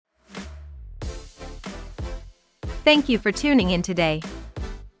Thank you for tuning in today.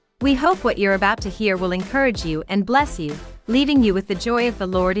 We hope what you're about to hear will encourage you and bless you, leaving you with the joy of the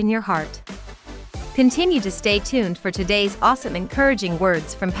Lord in your heart. Continue to stay tuned for today's awesome encouraging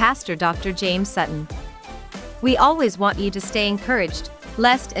words from Pastor Dr. James Sutton. We always want you to stay encouraged,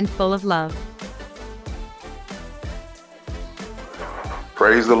 blessed, and full of love.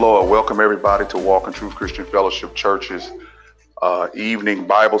 Praise the Lord. Welcome everybody to Walk in Truth Christian Fellowship Church's evening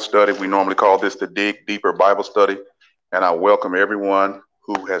Bible study. We normally call this the Dig Deeper Bible Study. And I welcome everyone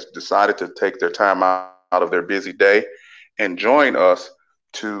who has decided to take their time out of their busy day and join us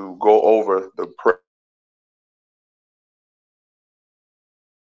to go over the prayer.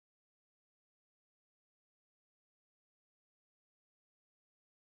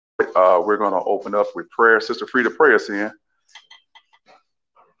 We're going to open up with prayer. Sister Frida, pray us in.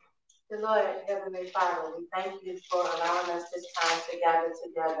 The Lord, Heavenly Father, we thank you for allowing us this time to gather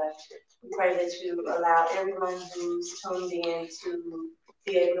together. We pray that you allow everyone who's tuned in to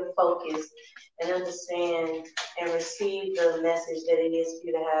be able to focus and understand and receive the message that it is for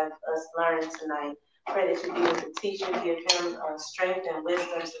you to have us learn tonight. Pray that you be with the teacher, give him strength and wisdom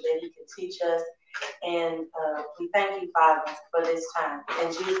so that he can teach us. And we thank you, Father, for this time.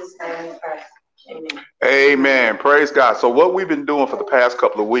 In Jesus' name we pray. Amen. Amen. Praise God. So what we've been doing for the past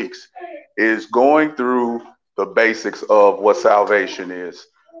couple of weeks is going through the basics of what salvation is.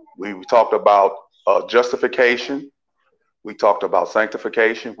 We talked about justification. We talked about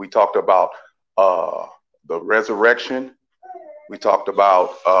sanctification. We talked about the resurrection. We talked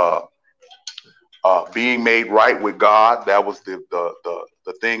about being made right with God. That was the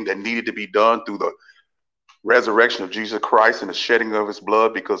thing that needed to be done through the resurrection of Jesus Christ and the shedding of his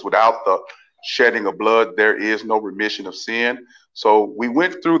blood, because without the shedding of blood, there is no remission of sin. So we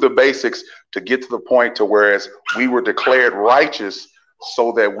went through the basics to get to the point to whereas we were declared righteous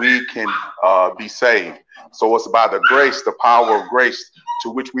so that we can be saved. So it's by the grace, the power of grace to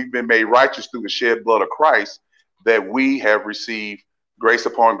which we've been made righteous through the shed blood of Christ, that we have received grace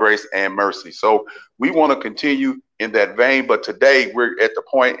upon grace and mercy. So we want to continue in that vein. But today we're at the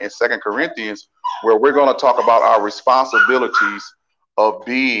point in 2 Corinthians where we're going to talk about our responsibilities of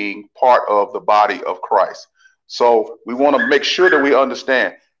being part of the body of Christ. So we want to make sure that we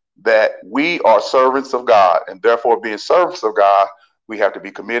understand that we are servants of God, and therefore being servants of God, we have to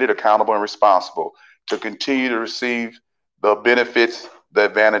be committed, accountable, and responsible to continue to receive the benefits, the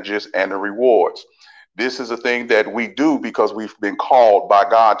advantages, and the rewards. This is a thing that we do because we've been called by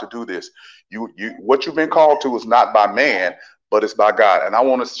God to do this. What you've been called to is not by man, but it's by God. And I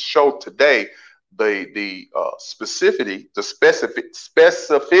want to show today the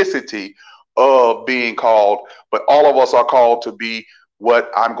specificity of being called, but all of us are called to be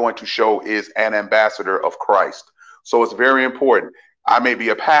what I'm going to show is an ambassador of Christ. So it's very important. I may be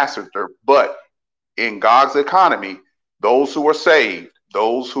a pastor, but in God's economy, those who are saved,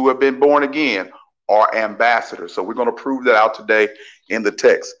 those who have been born again, are ambassadors. So we're going to prove that out today in the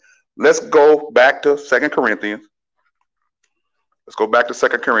text. Let's go back to 2 Corinthians. Let's go back to 2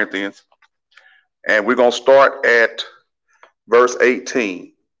 Corinthians. And we're going to start at verse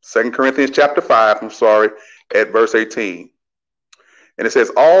 18. 2 Corinthians chapter 5, at verse 18. And it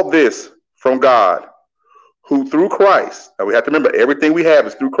says, all this from God, who through Christ, now we have to remember, everything we have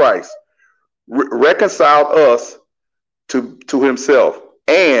is through Christ, reconciled us to himself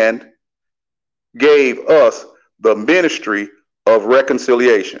and gave us the ministry of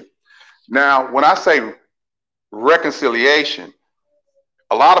reconciliation. Now, when I say reconciliation,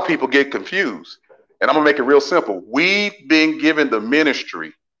 a lot of people get confused. And I'm going to make it real simple. We've been given the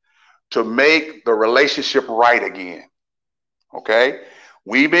ministry to make the relationship right again. Okay?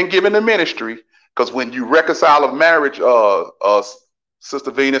 We've been given the ministry because when you reconcile a marriage,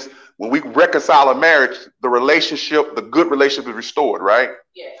 Sister Venus, when we reconcile a marriage, the relationship, the good relationship is restored, right?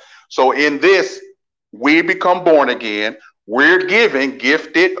 Yes. So in this, we become born again. We're given,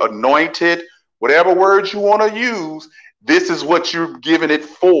 gifted, anointed, whatever words you want to use. This is what you're given it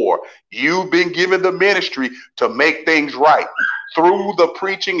for. You've been given the ministry to make things right through the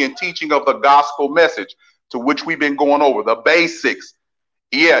preaching and teaching of the gospel message, to which we've been going over the basics.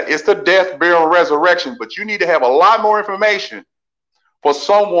 Yeah, it's the death, burial, and resurrection, but you need to have a lot more information for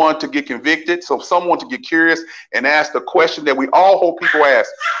someone to get convicted, so someone to get curious and ask the question that we all hope people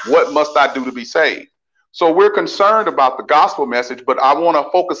ask: what must I do to be saved? So we're concerned about the gospel message, but I want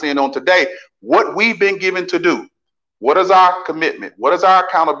to focus in on today what we've been given to do. What is our commitment? What is our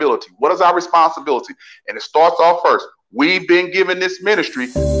accountability? What is our responsibility? And it starts off first. We've been given this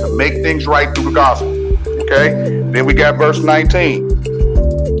ministry to make things right through the gospel. Okay? Then we got verse 19.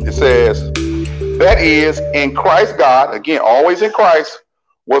 It says, that is, in Christ God, again, always in Christ,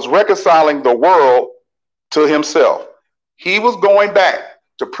 was reconciling the world to himself. He was going back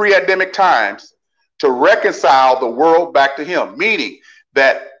to pre-Adamic times to reconcile the world back to him, meaning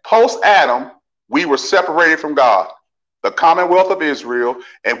that post-Adam, we were separated from God, the Commonwealth of Israel,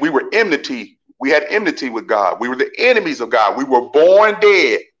 and we were enmity. We had enmity with God. We were the enemies of God. We were born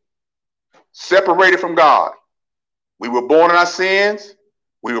dead, separated from God. We were born in our sins.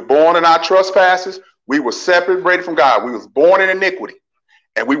 We were born in our trespasses. We were separated from God. We was born in iniquity,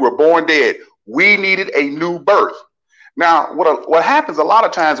 and we were born dead. We needed a new birth. Now, what happens a lot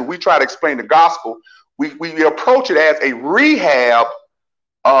of times when we try to explain the gospel, we approach it as a rehab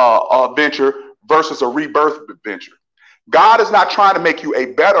venture versus a rebirth venture. God is not trying to make you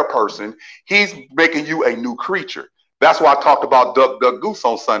a better person. He's making you a new creature. That's why I talked about duck, goose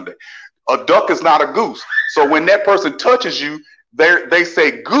on Sunday. A duck is not a goose. So when that person touches you, they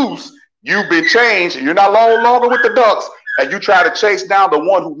say, goose, you've been changed. You're not no longer with the ducks. And you try to chase down the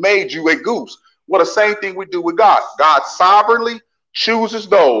one who made you a goose. Well, the same thing we do with God. God sovereignly chooses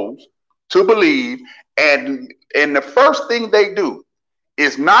those to believe. And the first thing they do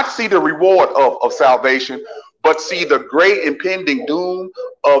is not see the reward of salvation, but see the great impending doom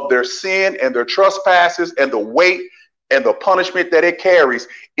of their sin and their trespasses and the weight and the punishment that it carries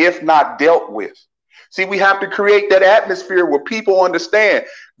if not dealt with. See, we have to create that atmosphere where people understand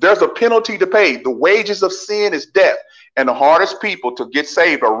there's a penalty to pay. The wages of sin is death. And the hardest people to get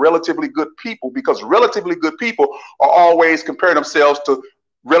saved are relatively good people, because relatively good people are always comparing themselves to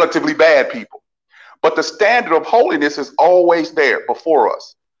relatively bad people. But the standard of holiness is always there before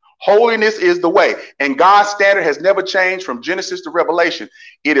us. Holiness is the way. And God's standard has never changed from Genesis to Revelation.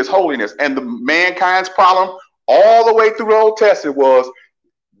 It is holiness. And the mankind's problem all the way through the Old Testament was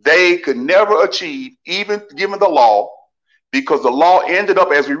they could never achieve, even given the law, because the law ended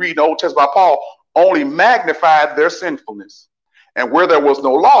up, as we read in the Old Testament by Paul, only magnified their sinfulness. And where there was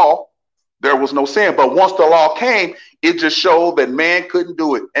no law, there was no sin. But once the law came, it just showed that man couldn't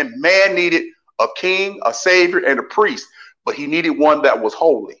do it. And man needed a king, a savior, and a priest. But he needed one that was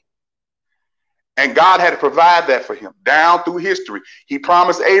holy. And God had to provide that for him down through history. He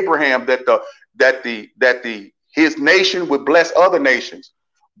promised Abraham that his nation would bless other nations.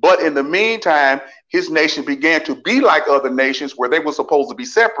 But in the meantime, his nation began to be like other nations where they were supposed to be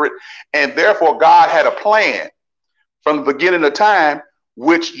separate. And therefore, God had a plan from the beginning of time,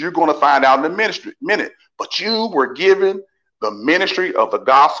 which you're going to find out in a minute. But you were given the ministry of the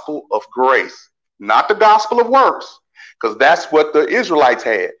gospel of grace, not the gospel of works, because that's what the Israelites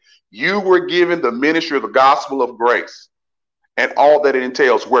had. You were given the ministry of the gospel of grace and all that it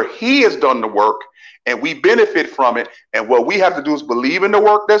entails, where he has done the work and we benefit from it. And what we have to do is believe in the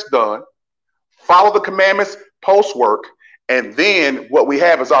work that's done, follow the commandments post work. And then what we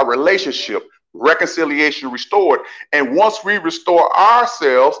have is our relationship, reconciliation restored. And once we restore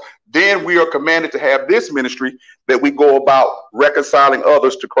ourselves, then we are commanded to have this ministry that we go about reconciling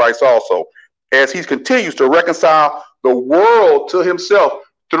others to Christ also, as he continues to reconcile the world to himself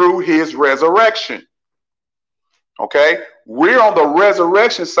through his resurrection. Okay, we're on the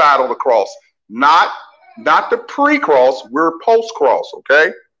resurrection side of the cross, not the pre-cross. We're post-cross.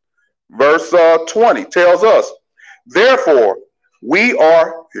 Okay, verse 20 tells us, therefore we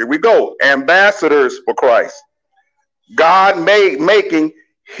are, here we go, ambassadors for Christ, God making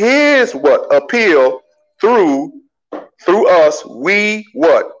his appeal through us. We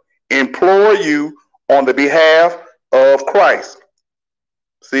implore you on the behalf of Christ.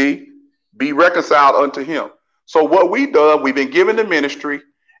 See, be reconciled unto him. So what we've done, we've been given the ministry,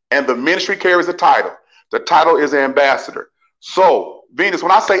 and the ministry carries a title. The title is ambassador. So, Venus,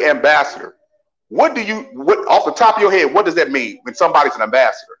 when I say ambassador, what off the top of your head, what does that mean when somebody's an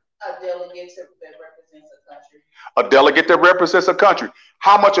ambassador? A delegate that represents a country. A delegate that represents a country.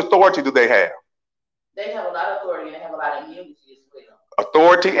 How much authority do they have? They have a lot of authority and they have a lot of immunity as well.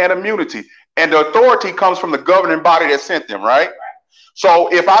 Authority and immunity. And the authority comes from the governing body that sent them, right? So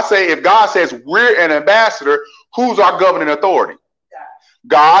if God says we're an ambassador, who's our governing authority?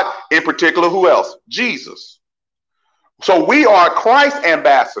 God, in particular, who else? Jesus. So we are Christ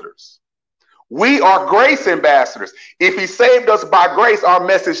ambassadors. We are grace ambassadors. If he saved us by grace, our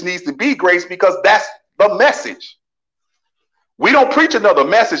message needs to be grace, because that's the message. We don't preach another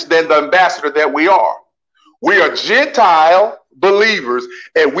message than the ambassador that we are. We are Gentile believers,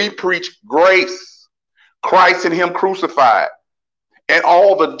 and we preach grace, Christ and him crucified, and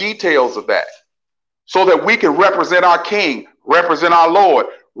all the details of that, so that we can represent our King, represent our Lord,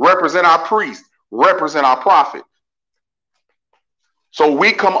 represent our priest, represent our prophet. So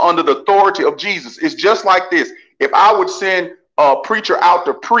we come under the authority of Jesus. It's just like this. If I would send a preacher out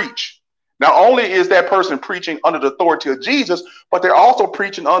to preach, not only is that person preaching under the authority of Jesus, but they're also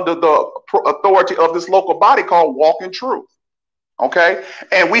preaching under the authority of this local body called Walk in Truth. Okay?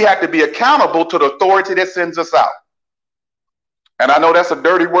 And we have to be accountable to the authority that sends us out. And I know that's a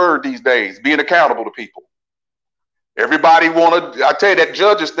dirty word these days, being accountable to people. Everybody want to, I tell you, that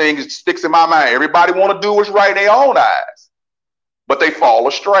judges thing sticks in my mind. Everybody want to do what's right in their own eyes, but they fall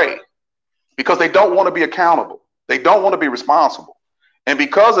astray because they don't want to be accountable. They don't want to be responsible. And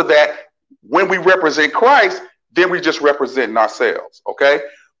because of that, when we represent Christ, then we just representing ourselves. Okay.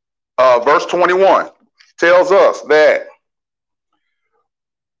 Verse 21 tells us that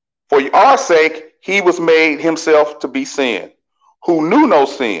for our sake, he was made himself to be sin, who knew no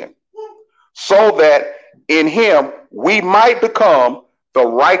sin, so that in him we might become the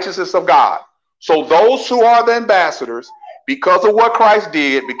righteousness of God. So those who are the ambassadors, because of what Christ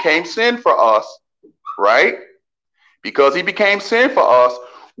did, became sin for us, right? Because he became sin for us,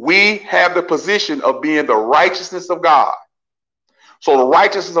 we have the position of being the righteousness of God. So the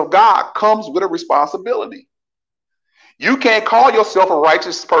righteousness of God comes with a responsibility. You can't call yourself a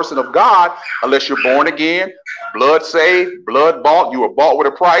righteous person of God unless you're born again, blood saved, blood bought. You were bought with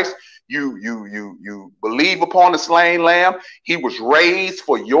a price. You believe upon the slain lamb. He was raised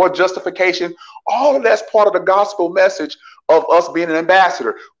for your justification. All of that's part of the gospel message of us being an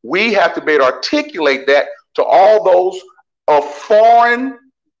ambassador. We have to be able to articulate that to all those of foreign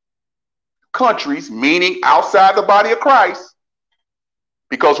countries, meaning outside the body of Christ,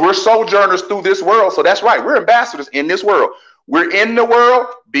 because we're sojourners through this world. So that's right. We're ambassadors in this world. We're in the world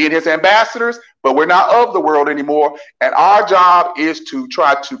being his ambassadors, but we're not of the world anymore. And our job is to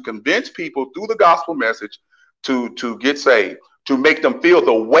try to convince people through the gospel message to get saved, to make them feel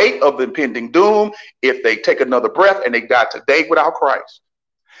the weight of the impending doom if they take another breath and they die today without Christ.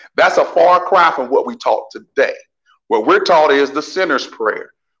 That's a far cry from what we taught today. What we're taught is the sinner's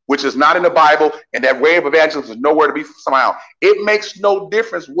prayer, which is not in the Bible, and that way of evangelism is nowhere to be found. It makes no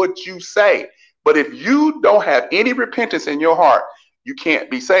difference what you say. But if you don't have any repentance in your heart, you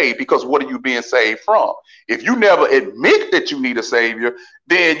can't be saved, because what are you being saved from? If you never admit that you need a savior,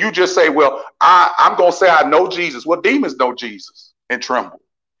 then you just say, well, I'm going to say I know Jesus. Well, demons know Jesus and tremble.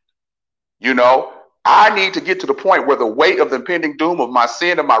 You know, I need to get to the point where the weight of the impending doom of my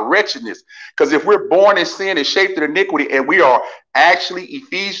sin and my wretchedness, because if we're born in sin and shaped in iniquity, and we are actually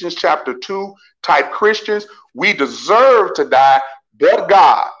Ephesians chapter 2 type Christians, we deserve to die, but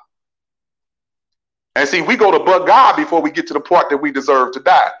God. And see, we go to but God before we get to the part that we deserve to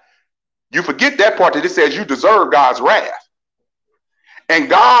die. You forget that part that it says you deserve God's wrath. And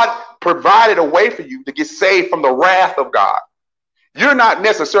God provided a way for you to get saved from the wrath of God. You're not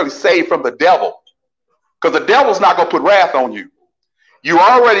necessarily saved from the devil, because the devil's not going to put wrath on you. You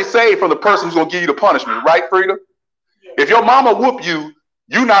already saved from the person who's going to give you the punishment, right, Frida? If your mama whoop you,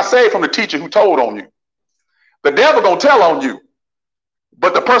 you're not saved from the teacher who told on you. The devil going to tell on you,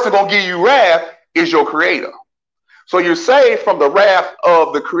 but the person going to give you wrath is your creator. So you're saved from the wrath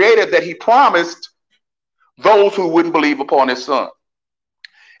of the creator that he promised those who wouldn't believe upon his son.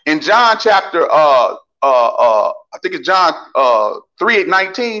 In John chapter, I think it's John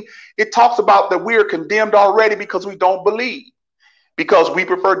 3:19, it talks about that we are condemned already because we don't believe, because we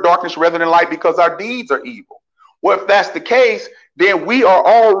prefer darkness rather than light, because our deeds are evil. Well, if that's the case, then we are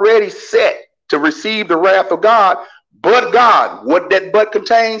already set to receive the wrath of God. But God, what that but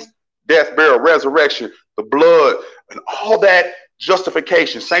contains: death, burial, resurrection, the blood, and all that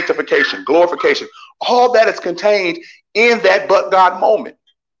justification, sanctification, glorification, all that is contained in that but God moment,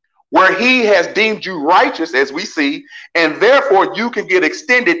 where he has deemed you righteous, as we see, and therefore you can get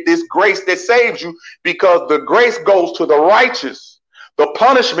extended this grace that saves you, because the grace goes to the righteous. The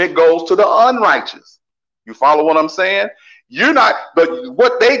punishment goes to the unrighteous. You follow what I'm saying? You're not, but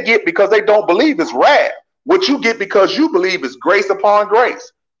what they get because they don't believe is wrath. What you get because you believe is grace upon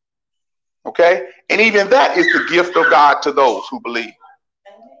grace. Okay? And even that is the gift of God to those who believe.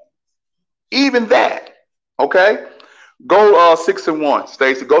 Even that. Okay? Go 6:1,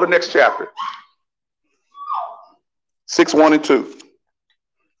 Stacy. Go to the next chapter. 6:1-2.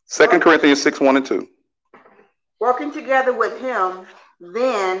 2 Corinthians 6:1-2. Working together with him,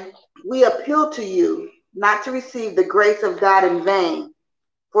 then we appeal to you not to receive the grace of God in vain.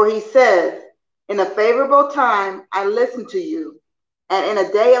 For he says, in a favorable time I listened to you, and in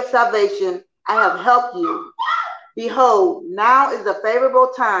a day of salvation I have helped you. Behold, now is the favorable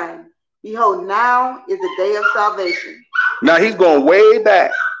time. Behold, now is the day of salvation. Now he's going way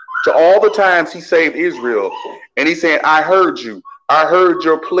back to all the times he saved Israel. And he's saying, I heard you. I heard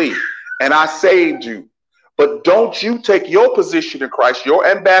your plea, and I saved you. But don't you take your position in Christ, your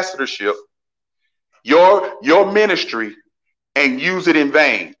ambassadorship, your ministry, and use it in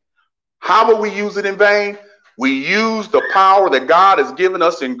vain. How will we use it in vain? We use the power that God has given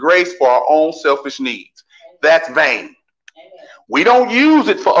us in grace for our own selfish needs. That's vain. We don't use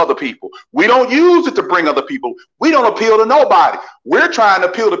it for other people. We don't use it to bring other people. We don't appeal to nobody. We're trying to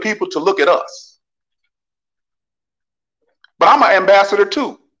appeal to people to look at us. But I'm an ambassador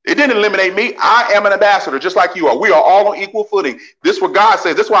too. It didn't eliminate me. I am an ambassador just like you are. We are all on equal footing. This is what God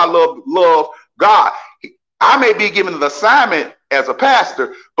says. This is why I love God. I may be given an assignment as a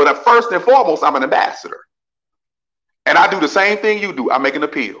pastor, but first and foremost, I'm an ambassador. And I do the same thing you do. I make an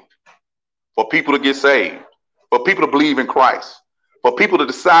appeal for people to get saved, for people to believe in Christ, for people to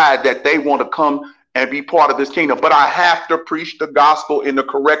decide that they want to come and be part of this kingdom. But I have to preach the gospel in the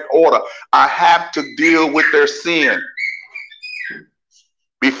correct order. I have to deal with their sin.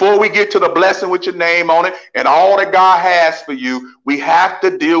 Before we get to the blessing with your name on it and all that God has for you, we have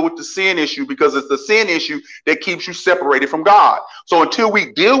to deal with the sin issue, because it's the sin issue that keeps you separated from God. So until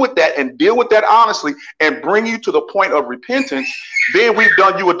we deal with that and deal with that honestly and bring you to the point of repentance, then we've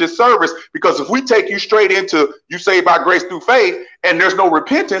done you a disservice. Because if we take you straight into you saved by grace through faith and there's no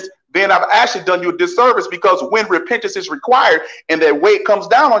repentance, then I've actually done you a disservice, because when repentance is required and that weight comes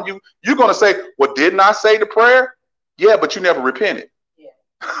down on you, you're going to say, well, didn't I say the prayer? Yeah, but you never repented.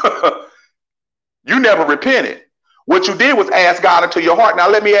 You never repented. What you did was ask God into your heart. Now,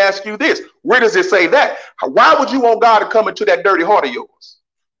 let me ask you this. Where does it say that? Why would you want God to come into that dirty heart of yours?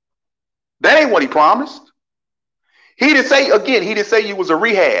 That ain't what he promised. He didn't say, again, he didn't say you was a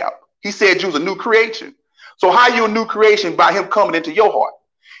rehab. He said you was a new creation. So how you a new creation? By him coming into your heart.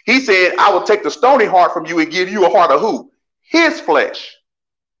 He said, I will take the stony heart from you and give you a heart of who? His flesh.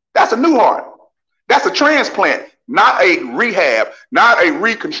 That's a new heart. That's a transplant. Not a rehab, not a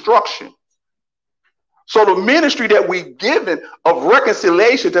reconstruction. So the ministry that we've given of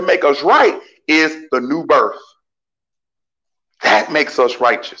reconciliation to make us right is the new birth. That makes us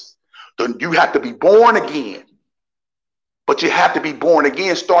righteous. You have to be born again. But you have to be born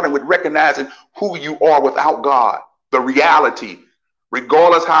again, starting with recognizing who you are without God, the reality,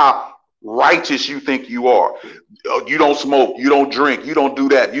 regardless how righteous you think you are. You don't smoke, you don't drink, you don't do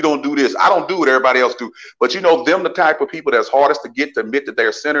that, you don't do this. I don't do what everybody else do. But you know, them the type of people that's hardest to get to admit that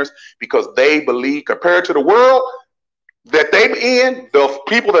they're sinners, because they believe, compared to the world that they're in, the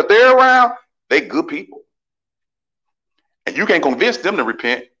people that they're around, they good people. And you can't convince them to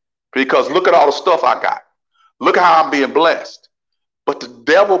repent, because look at all the stuff I got. Look at how I'm being blessed. But the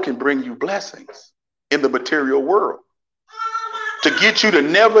devil can bring you blessings in the material world to get you to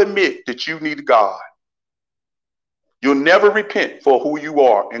never admit that you need God. You'll never repent for who you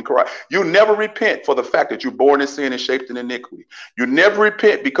are in Christ. You'll never repent for the fact that you're born in sin and shaped in iniquity. You'll never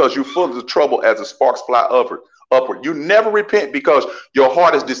repent because you're full of the trouble as the sparks fly upward. You never repent because your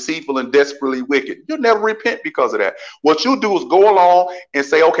heart is deceitful and desperately wicked. You'll never repent because of that. What you'll do is go along and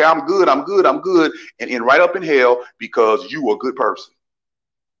say, okay, I'm good, and end right up in hell because you are a good person.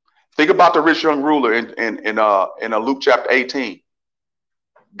 Think about the rich young ruler in Luke chapter 18.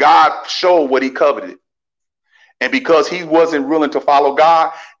 God showed what he coveted. And because he wasn't willing to follow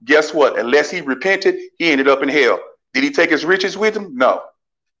God, guess what? Unless he repented, he ended up in hell. Did he take his riches with him? No.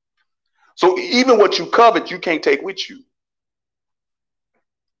 So even what you covet, you can't take with you.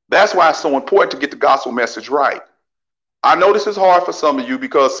 That's why it's so important to get the gospel message right. I know this is hard for some of you,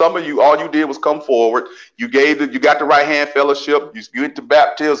 because some of you, all you did was come forward. You got the right hand fellowship. You went to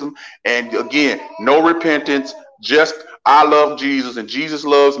baptism. And again, no repentance, just I love Jesus and Jesus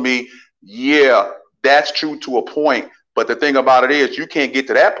loves me. Yeah, that's true to a point. But the thing about it is, you can't get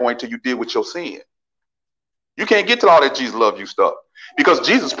to that point till you deal with your sin. You can't get to all that Jesus loves you stuff, because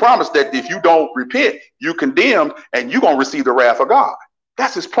Jesus promised that if you don't repent, you're condemned and you're going to receive the wrath of God.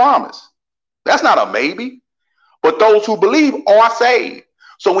 That's his promise. That's not a maybe. But those who believe are saved.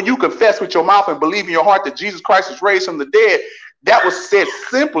 So when you confess with your mouth and believe in your heart that Jesus Christ is raised from the dead, that was said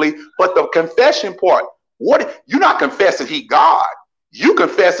simply. But the confession part, you're not confessing he God. You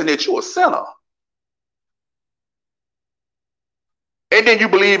confessing that you're a sinner. And then you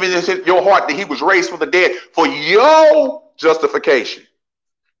believe in your heart that he was raised from the dead for your justification.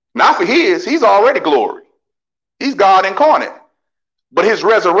 Not for his. He's already glory. He's God incarnate. But his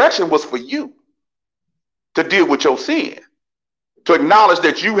resurrection was for you to deal with your sin. To acknowledge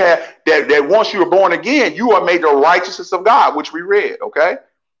that you had that once you were born again, you are made the righteousness of God, which we read. Okay.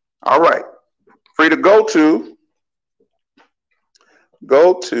 All right. Free to go to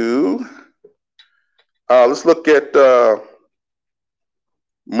let's look at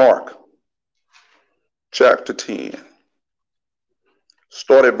Mark chapter 10.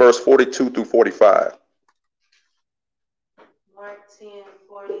 Start at verse 42 through 45. Mark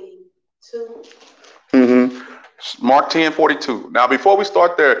 10:42. Mark 10:42. Now, before we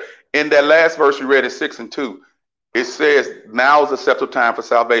start there, in that last verse you read in 6:2, it says, now is the acceptable time for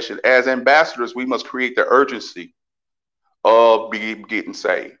salvation. As ambassadors, we must create the urgency of getting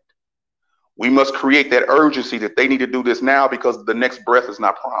saved. We must create that urgency that they need to do this now because the next breath is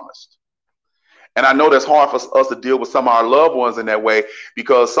not promised. And I know that's hard for us to deal with some of our loved ones in that way,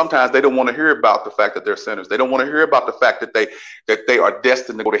 because sometimes they don't want to hear about the fact that they're sinners. They don't want to hear about the fact that they are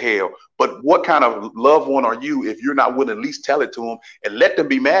destined to go to hell. But what kind of loved one are you if you're not willing to at least tell it to them and let them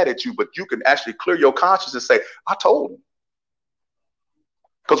be mad at you, but you can actually clear your conscience and say, I told them.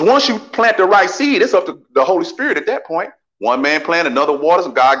 Because once you plant the right seed, it's up to the Holy Spirit at that point. One man plant, another waters,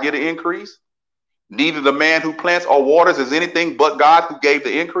 and God get an increase. Neither the man who plants or waters is anything but God who gave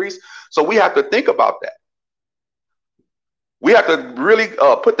the increase. So we have to think about that. We have to really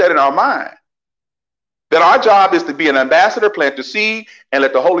put that in our mind. That our job is to be an ambassador, plant the seed, and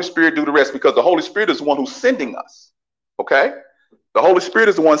let the Holy Spirit do the rest, because the Holy Spirit is the one who's sending us. Okay? The Holy Spirit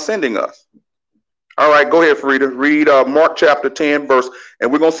is the one sending us. All right, go ahead, Frida. Read Mark chapter 10, verse,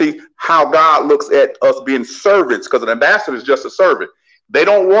 and we're going to see how God looks at us being servants, because an ambassador is just a servant. They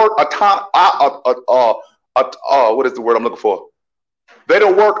don't work what is the word I'm looking for? They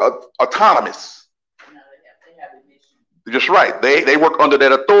don't work autonomous. No, they have a mission. Just right. They work under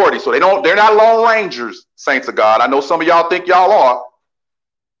that authority. So they're not lone rangers, saints of God. I know some of y'all think y'all are.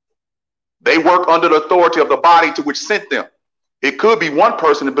 They work under the authority of the body to which sent them. It could be one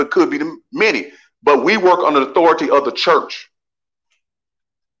person, but it could be many. But we work under the authority of the church,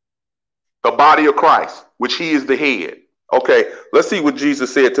 the body of Christ, which he is the head. Okay, let's see what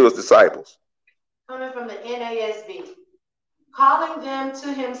Jesus said to his disciples. Coming from the NASB. Calling them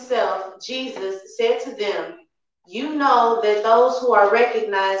to himself, Jesus said to them, you know that those who are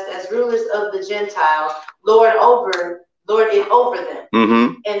recognized as rulers of the Gentiles lord it over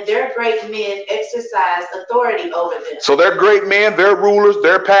them, and their great men exercise authority over them. So they're great men, they're rulers,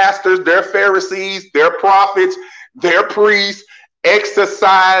 they're pastors, they're Pharisees, they're prophets, they're priests,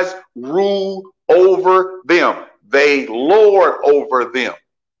 exercise rule over them. They lord over them.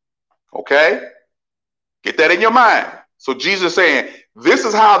 Okay? Get that in your mind. So Jesus is saying, this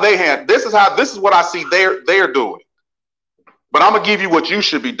is how they have, this is what I see they're doing. But I'm going to give you what you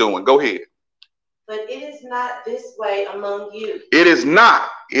should be doing. Go ahead. But it is not this way among you. It is not.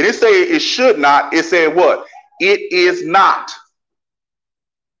 It didn't say it should not. It said what? It is not.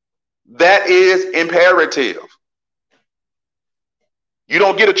 That is imperative. You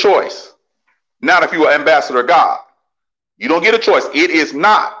don't get a choice. Not if you are ambassador of God. You don't get a choice. It is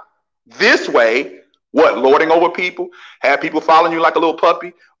not this way. What? Lording over people? Have people following you like a little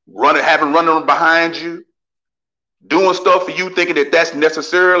puppy? Having running behind you? Doing stuff for you, thinking that that's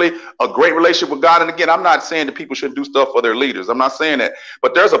necessarily a great relationship with God. And again, I'm not saying that people shouldn't do stuff for their leaders. I'm not saying that.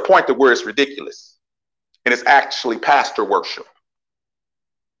 But there's a point to where it's ridiculous. And it's actually pastor worship.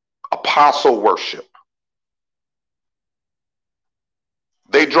 Apostle worship.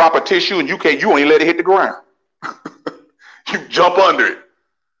 They drop a tissue and you ain't let it hit the ground. You jump under it.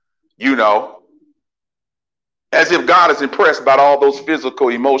 You know. As if God is impressed by all those physical,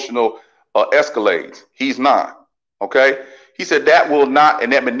 emotional escalades. He's not. Okay? He said that will not,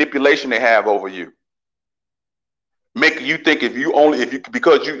 and that manipulation they have over you, make you think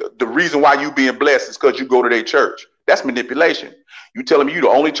the reason why you being blessed is because you go to their church. That's manipulation. You telling me you the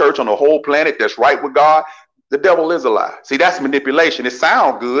only church on the whole planet that's right with God? The devil is a lie. See, that's manipulation. It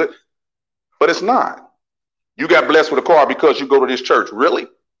sounds good, but it's not. You got blessed with a car because you go to this church. Really?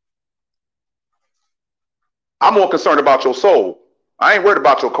 I'm more concerned about your soul. I ain't worried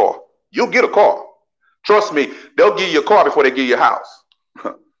about your car. You'll get a car. Trust me, they'll give you a car before they give you a house.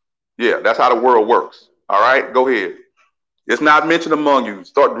 Yeah, that's how the world works. All right, go ahead. It's not mentioned among you.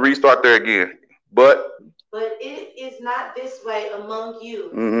 Restart there again. But it is not this way among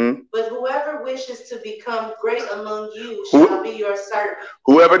you. But whoever wishes to become great among you shall be your servant.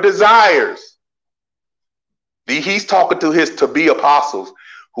 Whoever desires. He's talking to his to-be apostles,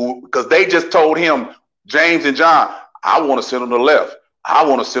 because they just told him, James and John, I want to sit on the left. I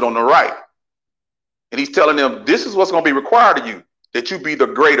want to sit on the right. And he's telling them, this is what's going to be required of you, that you be the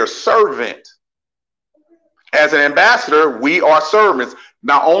greater servant. As an ambassador, we are servants,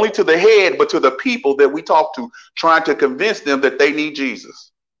 not only to the head, but to the people that we talk to, trying to convince them that they need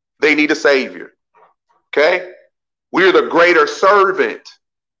Jesus. They need a savior. Okay? We're the greater servant.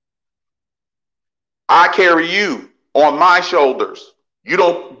 I carry you on my shoulders. You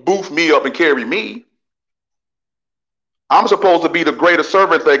don't boof me up and carry me. I'm supposed to be the greater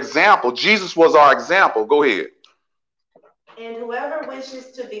servant, the example. Jesus was our example. Go ahead. And whoever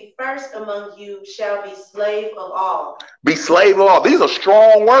wishes to be first among you shall be slave of all. Be slave of all. These are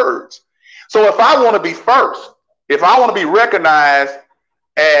strong words. So if I want to be first, if I want to be recognized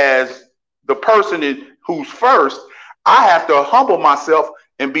as the person who's first, I have to humble myself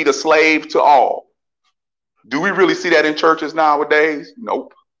and be the slave to all. Do we really see that in churches nowadays?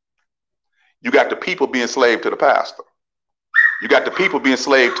 Nope. You got the people being slave to the pastor. You got the people being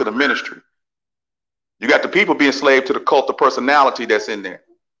slave to the ministry. You got the people being slave to the cult of personality that's in there.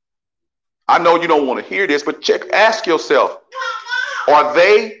 I know you don't want to hear this, but ask yourself, are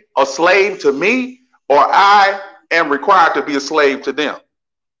they a slave to me, or I am required to be a slave to them?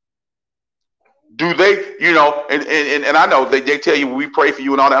 Do they, and I know they tell you we pray for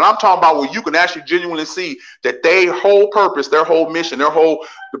you and all that. And I'm talking about where you can actually genuinely see that their whole purpose, their whole mission, the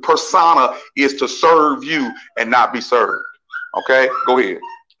persona is to serve you and not be served. Okay, go ahead.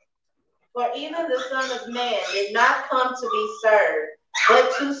 For even the Son of Man did not come to be served,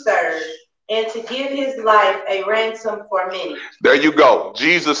 but to serve, and to give his life a ransom for many. There you go.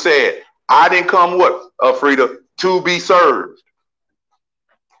 Jesus said, I didn't come, Frida, to be served.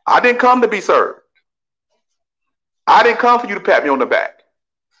 I didn't come to be served. I didn't come for you to pat me on the back.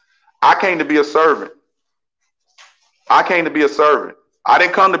 I came to be a servant. I came to be a servant. I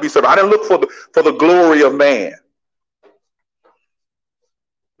didn't come to be served. I didn't look for the glory of man.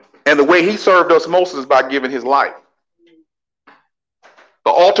 And the way he served us most is by giving his life. The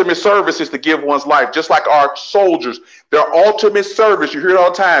ultimate service is to give one's life, just like our soldiers. Their ultimate service, you hear it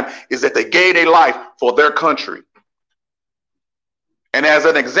all the time, is that they gave their life for their country. And as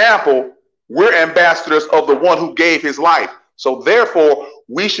an example, we're ambassadors of the one who gave his life. So therefore,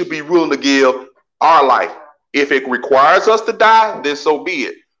 we should be willing to give our life. If it requires us to die, then so be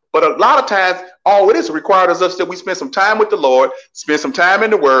it. But a lot of times, all it is requires us that we spend some time with the Lord, spend some time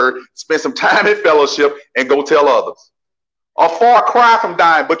in the Word, spend some time in fellowship, and go tell others. A far cry from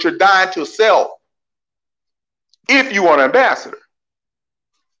dying, but you're dying to self if you are an ambassador.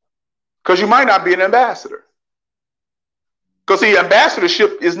 Because you might not be an ambassador. Because the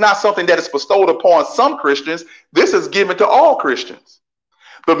ambassadorship is not something that is bestowed upon some Christians. This is given to all Christians.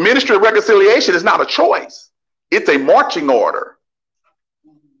 The ministry of reconciliation is not a choice. It's a marching order.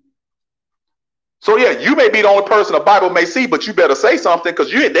 So yeah, you may be the only person the Bible may see, but you better say something, because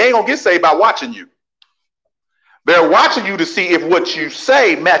they ain't going to get saved by watching you. They're watching you to see if what you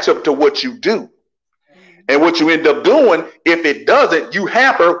say match up to what you do. And what you end up doing, if it doesn't, you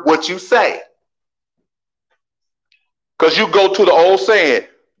hamper what you say. Because you go to the old saying,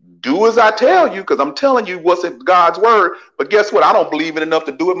 do as I tell you, because I'm telling you what's in God's word. But guess what? I don't believe it enough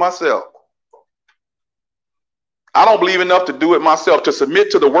to do it myself. I don't believe enough to do it myself, to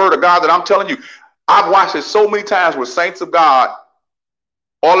submit to the word of God that I'm telling you. I've watched it so many times where saints of God,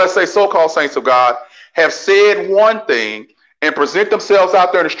 or let's say so-called saints of God, have said one thing and present themselves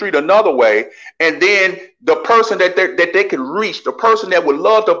out there in the street another way. And then the person that they can reach, the person that would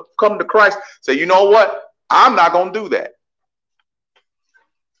love to come to Christ, say, you know what? I'm not going to do that.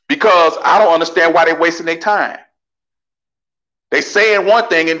 Because I don't understand why they're wasting their time. They saying one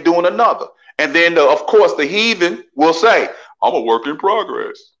thing and doing another. And then, of course, the heathen will say, I'm a work in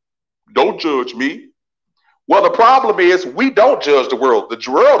progress. Don't judge me. Well, the problem is we don't judge the world.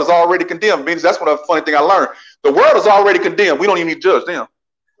 The world is already condemned. That's one funny thing I learned. The world is already condemned. We don't even need to judge them.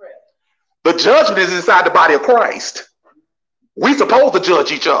 Right. The judgment is inside the body of Christ. We're supposed to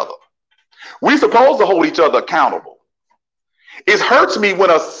judge each other. We're supposed to hold each other accountable. It hurts me when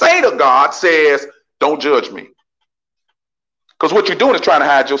a saint of God says, don't judge me. Because what you're doing is trying to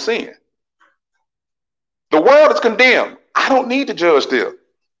hide your sin. The world is condemned. I don't need to judge them.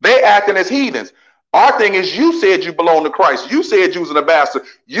 They're acting as heathens. Our thing is, you said you belong to Christ. You said you was an ambassador.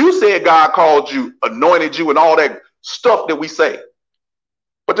 You said God called you, anointed you, and all that stuff that we say.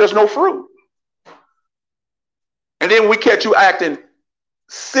 But there's no fruit. And then we catch you acting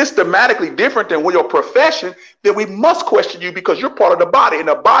systematically different than your profession, then we must question you, because you're part of the body, and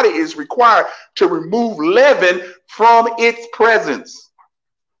the body is required to remove leaven from its presence.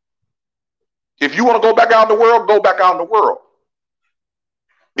 If you want to go back out in the world, go back out in the world.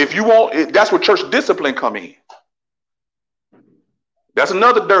 If you want, that's where church discipline come in. That's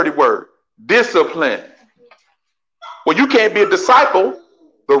another dirty word, discipline. Well, you can't be a disciple,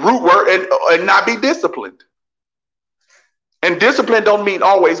 the root word, and not be disciplined. And discipline don't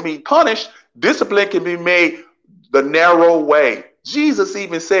always mean punish. Discipline can be made the narrow way. Jesus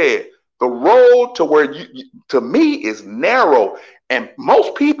even said, the road to where to me is narrow, and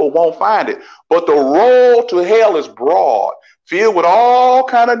most people won't find it. But the road to hell is broad, filled with all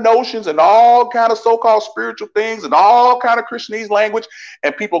kind of notions and all kind of so-called spiritual things and all kind of Christianese language,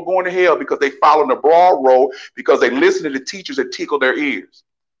 and people going to hell because they follow the broad road, because they listen to the teachers that tickle their ears.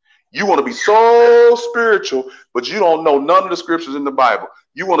 You want to be so spiritual, but you don't know none of the scriptures in the Bible.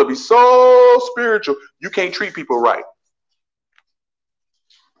 You want to be so spiritual, you can't treat people right.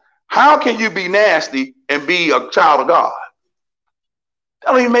 How can you be nasty and be a child of God?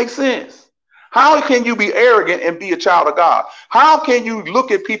 That don't even make sense. How can you be arrogant and be a child of God? How can you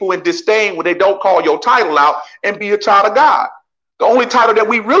look at people in disdain when they don't call your title out and be a child of God? The only title that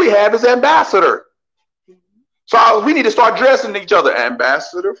we really have is ambassador. So we need to start dressing each other.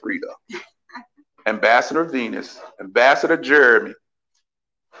 Ambassador Frida, Ambassador Venus, Ambassador Jeremy.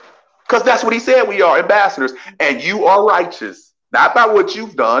 Because that's what he said we are, ambassadors. And you are righteous. Not by what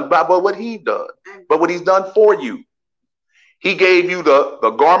you've done, but by what he's done. But what he's done for you. He gave you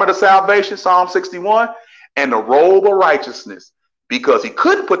the garment of salvation, Psalm 61, and the robe of righteousness. Because he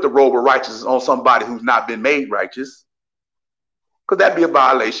couldn't put the robe of righteousness on somebody who's not been made righteous. Because that'd be a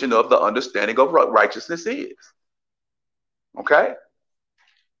violation of the understanding of what righteousness is. Okay?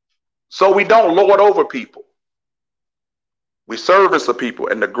 So we don't lord over people. We service of people.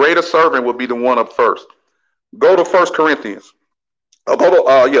 And the greater servant will be the one up first. Go to 1 Corinthians. Go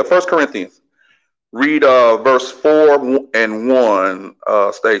to 1 Corinthians. Read verse 4 and 1,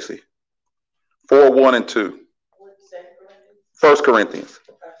 Stacy. 4, 1 and 2. 1 Corinthians.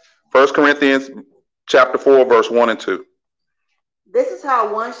 1 Corinthians chapter 4, verse 1 and 2. This is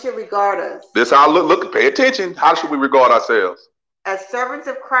how one should regard us. This is how look, pay attention. How should we regard ourselves? As servants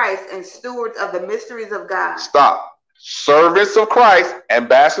of Christ and stewards of the mysteries of God. Stop. Servants of Christ,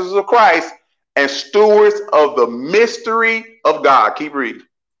 ambassadors of Christ, and stewards of the mystery of God. Keep reading.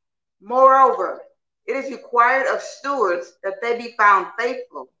 Moreover, it is required of stewards that they be found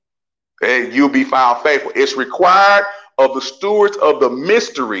faithful. And you'll be found faithful. It's required of the stewards of the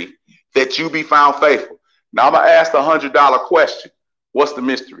mystery that you be found faithful. Now I'm going to ask the $100 question. What's the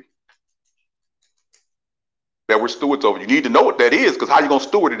mystery that we're stewards over? You need to know what that is, because how are you going to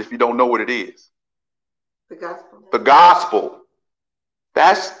steward it if you don't know what it is? The gospel. The gospel.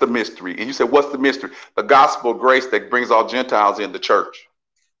 That's the mystery. And you said, what's the mystery? The gospel of grace that brings all Gentiles in the church.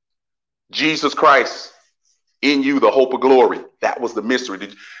 Jesus Christ in you, the hope of glory. That was the mystery.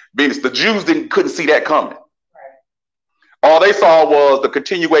 The Jews couldn't see that coming. All they saw was the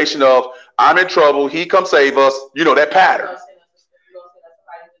continuation of, I'm in trouble, he come save us. You know, that pattern.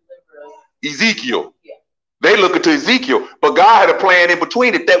 Ezekiel. They look into Ezekiel, but God had a plan in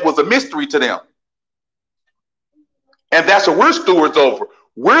between it that was a mystery to them. And that's what we're stewards over.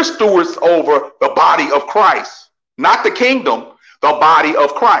 We're stewards over the body of Christ, not the kingdom, the body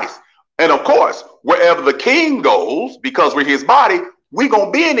of Christ. And of course, wherever the king goes, because we're his body, we're going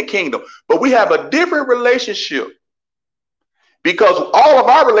to be in the kingdom. But we have a different relationship. Because all of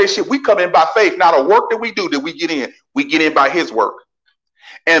our relationship, we come in by faith. Not a work that we do that we get in. We get in by his work.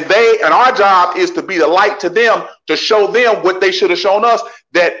 And our job is to be the light to them, to show them what they should have shown us,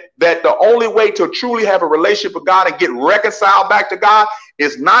 that the only way to truly have a relationship with God and get reconciled back to God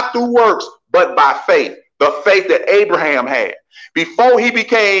is not through works, but by faith. The faith that Abraham had. Before he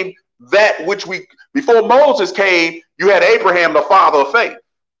became that which before Moses came, you had Abraham, the father of faith.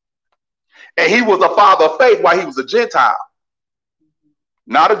 And he was the father of faith while he was a Gentile,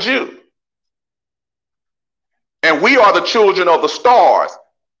 not a Jew. And we are the children of the stars.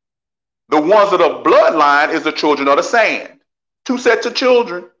 The ones of the bloodline is the children of the sand. Two sets of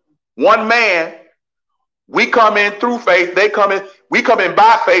children, one man. We come in through faith. We come in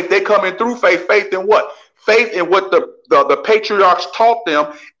by faith. They come in through faith. Faith in what? Faith in what the patriarchs taught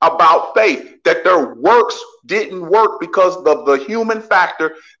them about faith, that their works didn't work because of the human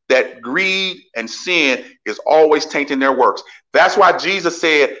factor, that greed and sin is always tainting their works. That's why Jesus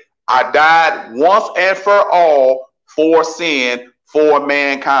said, I died once and for all for sin, for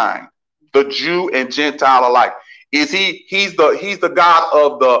mankind, the Jew and Gentile alike. He's the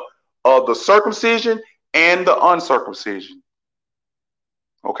God of the circumcision and the uncircumcision.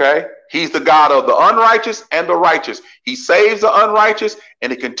 Okay, he's the God of the unrighteous and the righteous. He saves the unrighteous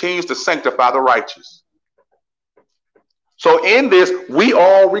and he continues to sanctify the righteous. So in this, we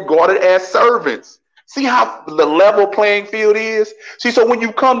all regarded as servants. See how the level playing field is? See, so when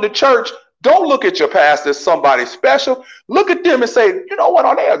you come to church, don't look at your pastor as somebody special. Look at them and say, you know what,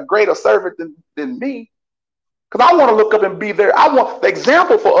 are they a greater servant than me? Because I want to look up and be there. I want the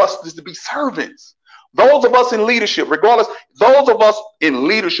example for us is to be servants. Those of us in leadership, regardless, those of us in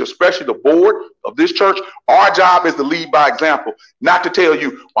leadership, especially the board of this church, our job is to lead by example, not to tell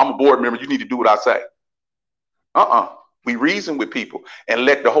you, I'm a board member, you need to do what I say. We reason with people and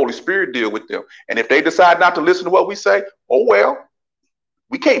let the Holy Spirit deal with them. And if they decide not to listen to what we say, oh well,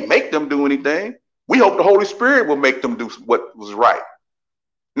 we can't make them do anything. We hope the Holy Spirit will make them do what was right.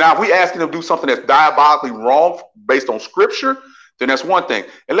 Now, if we asking them to do something that's diabolically wrong based on scripture, then that's one thing.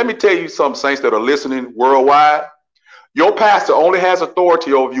 And let me tell you some saints that are listening worldwide. Your pastor only has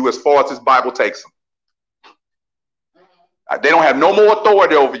authority over you as far as his Bible takes him. They don't have no more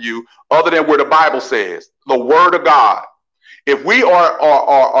authority over you other than where the Bible says, the word of God. If we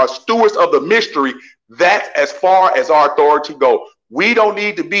are stewards of the mystery, that's as far as our authority goes. We don't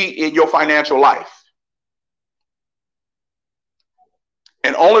need to be in your financial life.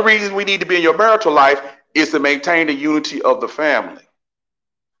 And only reason we need to be in your marital life is to maintain the unity of the family.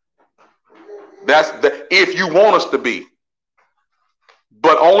 That's if you want us to be.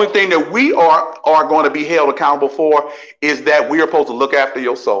 But only thing that we are going to be held accountable for is that we are supposed to look after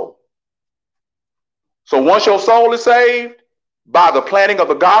your soul. So once your soul is saved by the planting of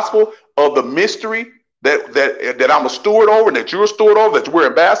the gospel of the mystery that I'm a steward over and that you're a steward over, that we're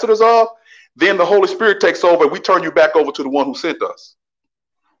ambassadors of, then the Holy Spirit takes over and we turn you back over to the one who sent us.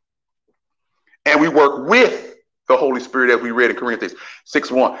 And we work with the Holy Spirit as we read in Corinthians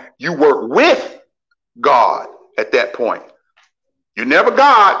 6:1. You work with God at that point. You're never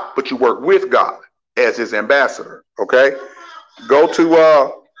God, but you work with God as his ambassador. Okay? Go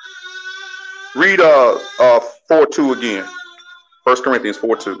to read 4:2 again. 1 Corinthians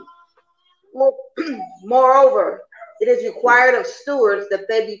 4:2. Moreover, it is required of stewards that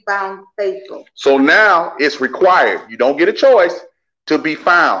they be found faithful. So now it's required. You don't get a choice to be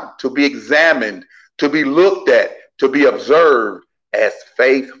found, to be examined, to be looked at, to be observed as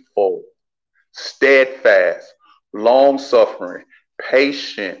faithful, steadfast, long-suffering,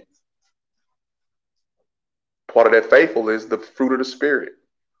 patient. Part of that faithful is the fruit of the Spirit.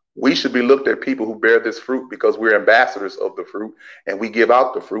 We should be looked at people who bear this fruit because we're ambassadors of the fruit and we give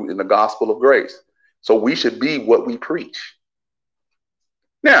out the fruit in the gospel of grace. So we should be what we preach.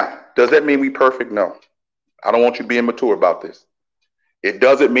 Now, does that mean we perfect? No. I don't want you being mature about this. It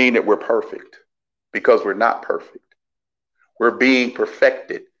doesn't mean that we're perfect because we're not perfect. We're being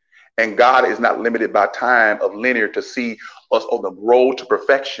perfected. And God is not limited by time of linear to see us on the road to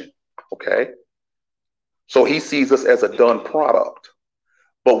perfection. Okay? So he sees us as a done product.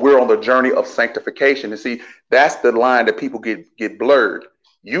 But we're on the journey of sanctification. And see, that's the line that people get blurred.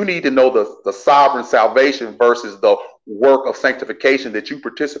 You need to know the sovereign salvation versus the work of sanctification that you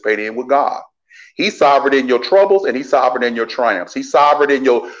participate in with God. He's sovereign in your troubles and he's sovereign in your triumphs. He's sovereign in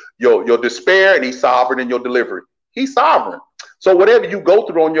your despair and he's sovereign in your delivery. He's sovereign. So whatever you go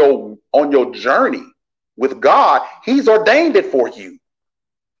through on your journey with God, he's ordained it for you.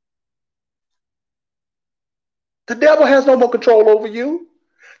 The devil has no more control over you.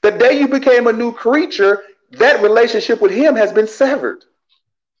 The day you became a new creature, that relationship with him has been severed.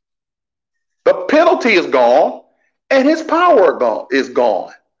 The penalty is gone and his power is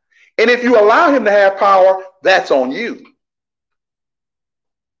gone. And if you allow him to have power, that's on you.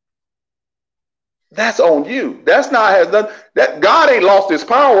 That's on you. That's not has done that. God ain't lost his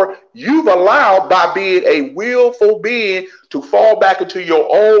power. You've allowed by being a willful being to fall back into your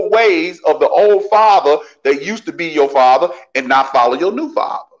old ways of the old father that used to be your father and not follow your new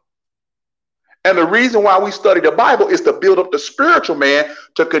father. And the reason why we study the Bible is to build up the spiritual man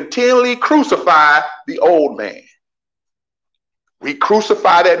to continually crucify the old man. We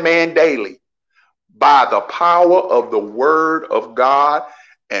crucify that man daily by the power of the word of God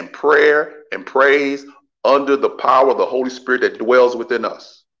and prayer and praise under the power of the Holy Spirit that dwells within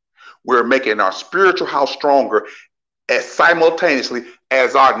us. We're making our spiritual house stronger as simultaneously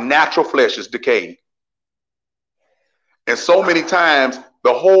as our natural flesh is decaying. And so many times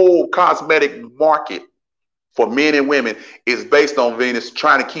the whole cosmetic market for men and women is based on Venus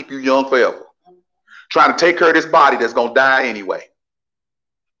trying to keep you young forever. Trying to take care of this body that's going to die anyway.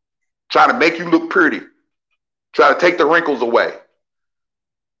 Trying to make you look pretty. Trying to take the wrinkles away.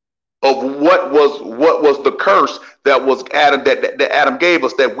 Of what was the curse that was Adam that Adam gave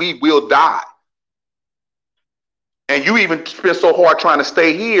us, that we will die. And you even spend so hard trying to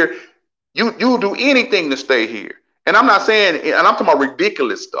stay here, you'll do anything to stay here. And I'm not saying, and I'm talking about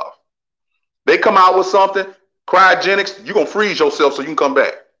ridiculous stuff. They come out with something, cryogenics, you're going to freeze yourself so you can come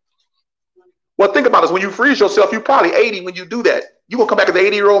back. Well, think about this. When you freeze yourself, you're probably 80 when you do that. You going to come back as an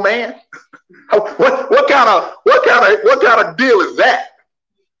 80-year-old man? What kind of deal is that?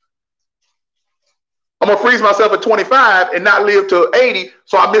 I'm going to freeze myself at 25 and not live to 80,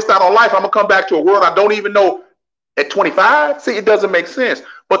 so I missed out on life. I'm going to come back to a world I don't even know at 25? See, it doesn't make sense.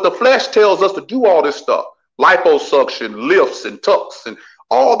 But the flesh tells us to do all this stuff. Liposuction, lifts and tucks and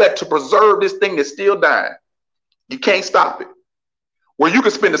all that to preserve this thing that's still dying. You can't stop it. Where you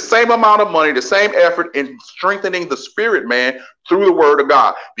can spend the same amount of money, the same effort in strengthening the spirit man through the word of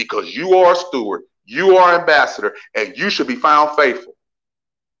God, because you are a steward, you are ambassador, and you should be found faithful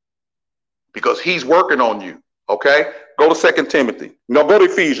because he's working on you. Okay, go to 2 Timothy. No, go to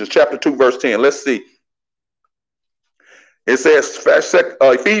Ephesians chapter 2, verse 10. Let's see. It says,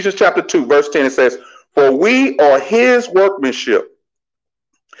 Ephesians chapter 2, verse 10, it says, For we are his workmanship,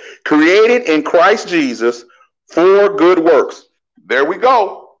 created in Christ Jesus for good works. There we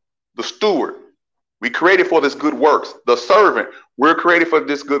go. The steward. We created for this good works. The servant. We're created for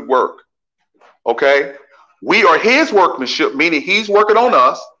this good work. Okay? We are his workmanship, meaning he's working on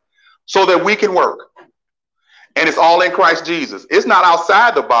us so that we can work. And it's all in Christ Jesus. It's not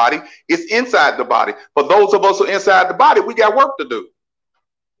outside the body. It's inside the body. For those of us who are inside the body, we got work to do.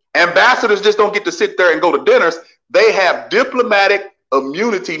 Ambassadors just don't get to sit there and go to dinners. They have diplomatic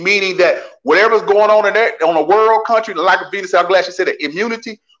immunity, meaning that whatever's going on in there, on a world country, like Venus, I'm glad she said it,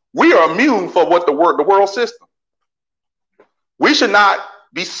 immunity, we are immune for what the world system. We should not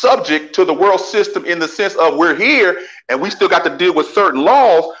be subject to the world system in the sense of we're here and we still got to deal with certain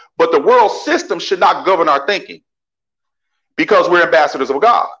laws, but the world system should not govern our thinking because we're ambassadors of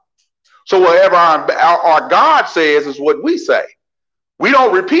God. So whatever our God says is what we say. We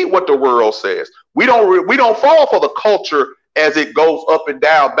don't repeat what the world says. We don't fall for the culture as it goes up and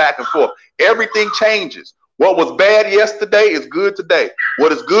down, back and forth. Everything changes. What was bad yesterday is good today.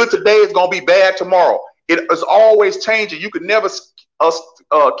 What is good today is going to be bad tomorrow. It is always changing. You could never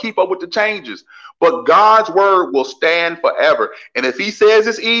keep up with the changes. But God's word will stand forever. And if he says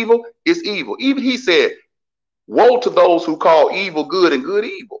it's evil, it's evil. Even he said, woe to those who call evil good and good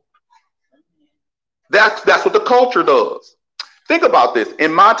evil. That's what the culture does. Think about this.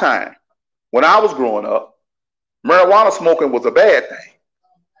 In my time, when I was growing up, marijuana smoking was a bad thing.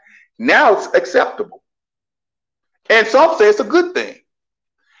 Now it's acceptable. And some say it's a good thing.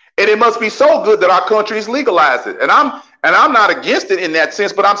 And it must be so good that our country is legalized it. And I'm not against it in that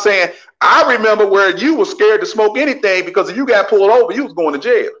sense, but I'm saying I remember where you were scared to smoke anything because if you got pulled over, you was going to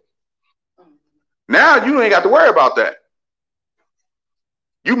jail. Now you ain't got to worry about that.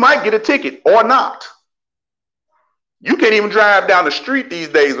 You might get a ticket or not. You can't even drive down the street these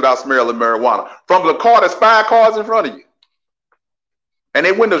days without smelling marijuana from the car that's 5 cars in front of you. And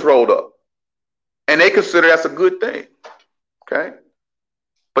their windows rolled up. And they consider that's a good thing. Okay?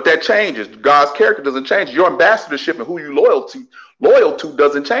 But that changes. God's character doesn't change. Your ambassadorship and who you loyal to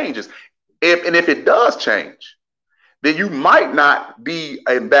doesn't change. If it does change, then you might not be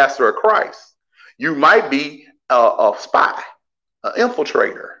an ambassador of Christ. You might be a spy, an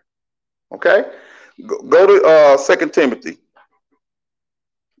infiltrator. Okay? Go to 2 Timothy.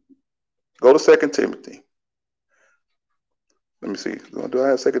 Go to 2 Timothy. Let me see. Do I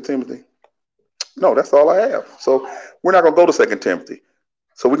have 2 Timothy? No, that's all I have. So we're not going to go to 2 Timothy.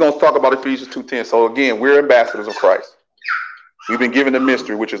 So we're going to talk about Ephesians 2:10. So again, we're ambassadors of Christ. We've been given the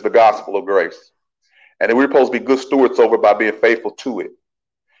mystery, which is the gospel of grace. And then we're supposed to be good stewards over it by being faithful to it.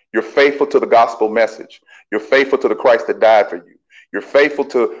 You're faithful to the gospel message. You're faithful to the Christ that died for you. You're faithful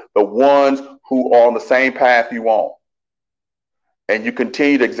to the ones who are on the same path you on. And you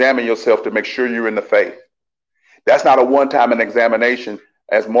continue to examine yourself to make sure you're in the faith. That's not a one-time examination.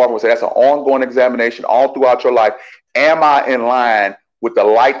 As Mark would say, that's an ongoing examination all throughout your life. Am I in line with the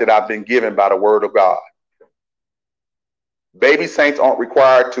light that I've been given by the word of God? Baby saints aren't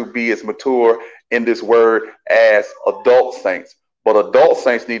required to be as mature in this word as adult saints. But adult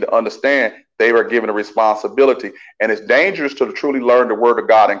saints need to understand they are given a responsibility. And it's dangerous to truly learn the word of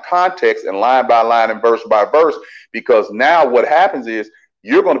God in context and line by line and verse by verse, because now what happens is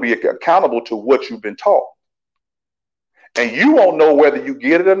you're going to be accountable to what you've been taught. And you won't know whether you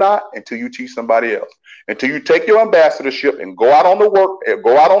get it or not until you teach somebody else. Until you take your ambassadorship and go out on the work,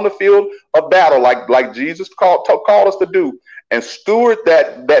 go out on the field of battle like Jesus called us to do, and steward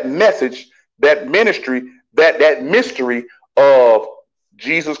that message, that ministry, that mystery of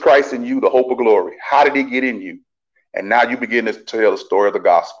Jesus Christ in you, the hope of glory. How did he get in you? And now you begin to tell the story of the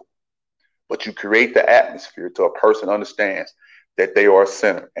gospel. But you create the atmosphere till a person understands that they are a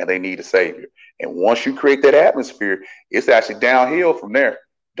sinner and they need a savior. And once you create that atmosphere, it's actually downhill from there.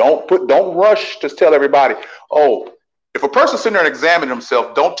 Don't rush to tell everybody, oh, if a person's sitting there and examining themselves,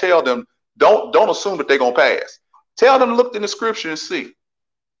 don't tell them, don't assume that they're going to pass. Tell them to look in the scripture and see.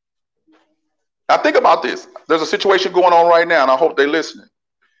 Now think about this. There's a situation going on right now, and I hope they're listening.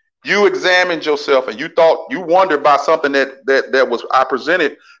 You examined yourself and you wondered about something that was I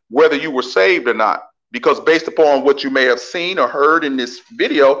presented, whether you were saved or not. Because based upon what you may have seen or heard in this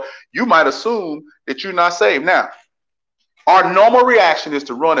video, you might assume that you're not saved. Now, our normal reaction is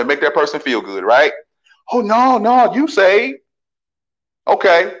to run and make that person feel good, right? Oh, no, you saved.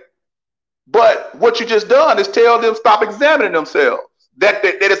 Okay. But what you just done is tell them stop examining themselves, that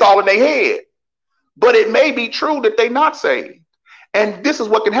it's all in their head. But it may be true that they're not saved. And this is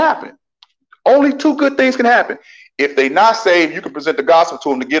what can happen. Only 2 good things can happen. If they're not saved, you can present the gospel to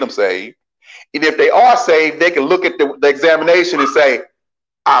them to get them saved. And if they are saved, they can look at the examination and say,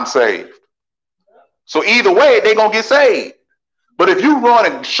 I'm saved. So either way, they're going to get saved. But if you run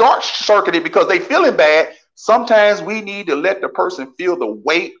and short circuit it because they feeling bad, sometimes we need to let the person feel the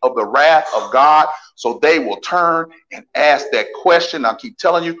weight of the wrath of God so they will turn and ask that question. I keep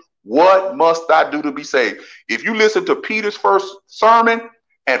telling you, what must I do to be saved? If you listen to Peter's first sermon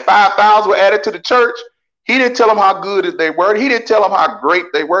and 5,000 were added to the church, he didn't tell them how good they were. He didn't tell them how great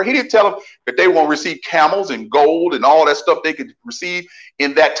they were. He didn't tell them that they won't receive camels and gold and all that stuff they could receive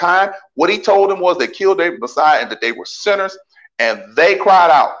in that time. What he told them was they killed their Messiah and that they were sinners. And they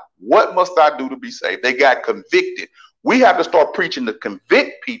cried out, what must I do to be saved? They got convicted. We have to start preaching to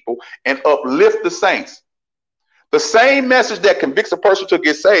convict people and uplift the saints. The same message that convicts a person to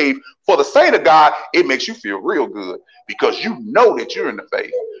get saved, for the saint of God, it makes you feel real good because you know that you're in the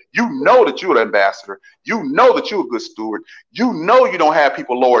faith. You know that you're an ambassador. You know that you're a good steward. You know you don't have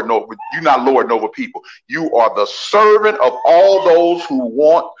people lording over. You're not lording over people. You are the servant of all those who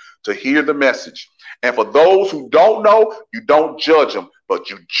want to hear the message. And for those who don't know, you don't judge them, but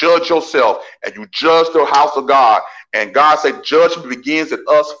you judge yourself and you judge the house of God. And God said judgment begins at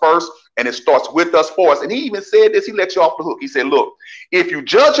us first, and it starts with us for us. And he even said this, he let you off the hook. He said, look, if you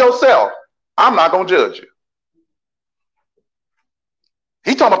judge yourself, I'm not going to judge you.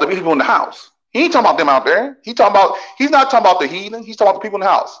 He's talking about the people in the house. He ain't talking about them out there. He's not talking about the heathen. He's talking about the people in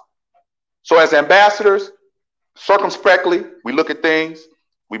the house. So as ambassadors, circumspectly, we look at things.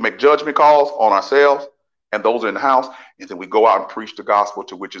 We make judgment calls on ourselves and those in the house, and then we go out and preach the gospel,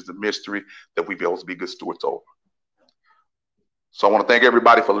 to which is the mystery that we be able to be good stewards over. So I want to thank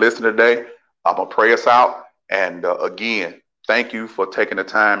everybody for listening today. I'm going to pray us out. And again, thank you for taking the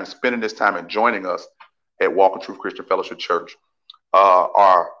time and spending this time and joining us at Walk in Truth Christian Fellowship Church.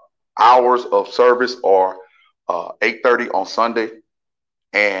 Our hours of service are 8:30 on Sunday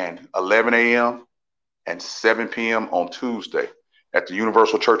and 11 a.m. and 7 p.m. on Tuesday at the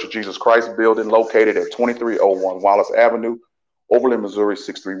Universal Church of Jesus Christ building located at 2301 Wallace Avenue, Overland, Missouri,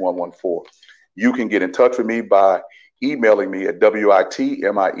 63114. You can get in touch with me by emailing me at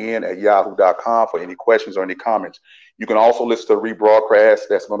witmin@yahoo.com for any questions or any comments. You can also listen to the rebroadcast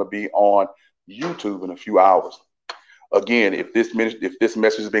that's going to be on YouTube in a few hours. Again, if this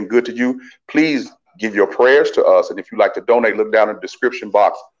message has been good to you, please give your prayers to us. And if you'd like to donate, look down in the description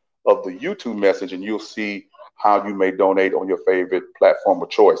box of the YouTube message and you'll see how you may donate on your favorite platform of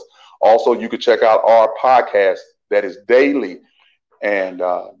choice. Also, you can check out our podcast that is daily, and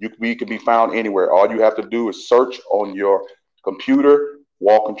we can be found anywhere. All you have to do is search on your computer,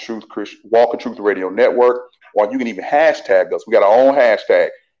 Walk in Truth Radio Network, or you can even hashtag us. We got our own hashtag.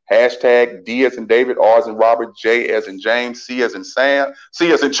 Hashtag D as in David, R as in Robert, J as in James, C as in Sam,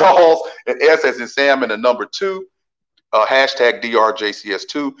 C as in Charles, and S as in Sam, and the number 2. Hashtag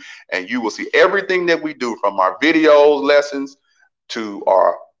DRJCS2, and you will see everything that we do, from our videos, lessons, to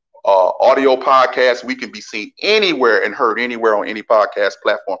our audio podcasts. We can be seen anywhere and heard anywhere on any podcast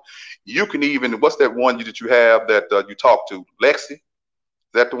platform. You can even, what's that one that you have that you talk to? Lexi? Is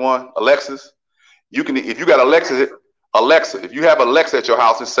that the one? Alexis? You can, if you got Alexa, if you have Alexa at your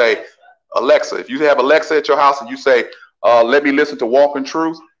house and say, Alexa, if you have Alexa at your house and you say, let me listen to Walk in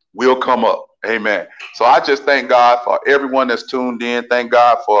Truth, we'll come up. Amen. So I just thank God for everyone that's tuned in. Thank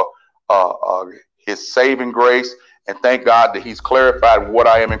God for his saving grace. And thank God that he's clarified what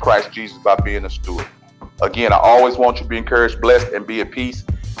I am in Christ Jesus by being a steward. Again, I always want you to be encouraged, blessed, and be at peace.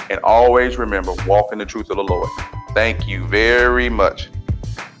 And always remember, walk in the truth of the Lord. Thank you very much.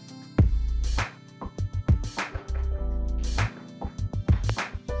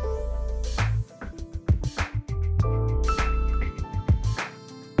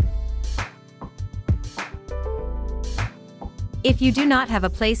 If you do not have a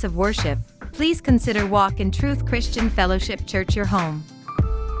place of worship, please consider Walk in Truth Christian Fellowship Church your home.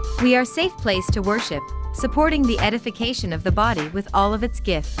 We are a safe place to worship, supporting the edification of the body with all of its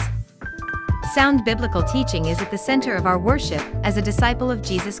gifts. Sound biblical teaching is at the center of our worship as a disciple of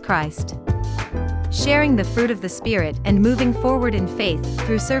Jesus Christ. Sharing the fruit of the Spirit and moving forward in faith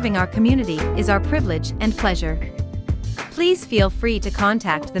through serving our community is our privilege and pleasure. Please feel free to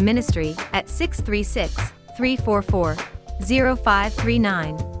contact the ministry at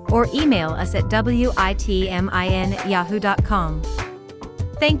 636-344-0539 or email us at witmin@yahoo.com.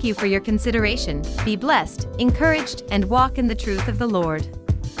 Thank you for your consideration. Be blessed, encouraged, and walk in the truth of the Lord.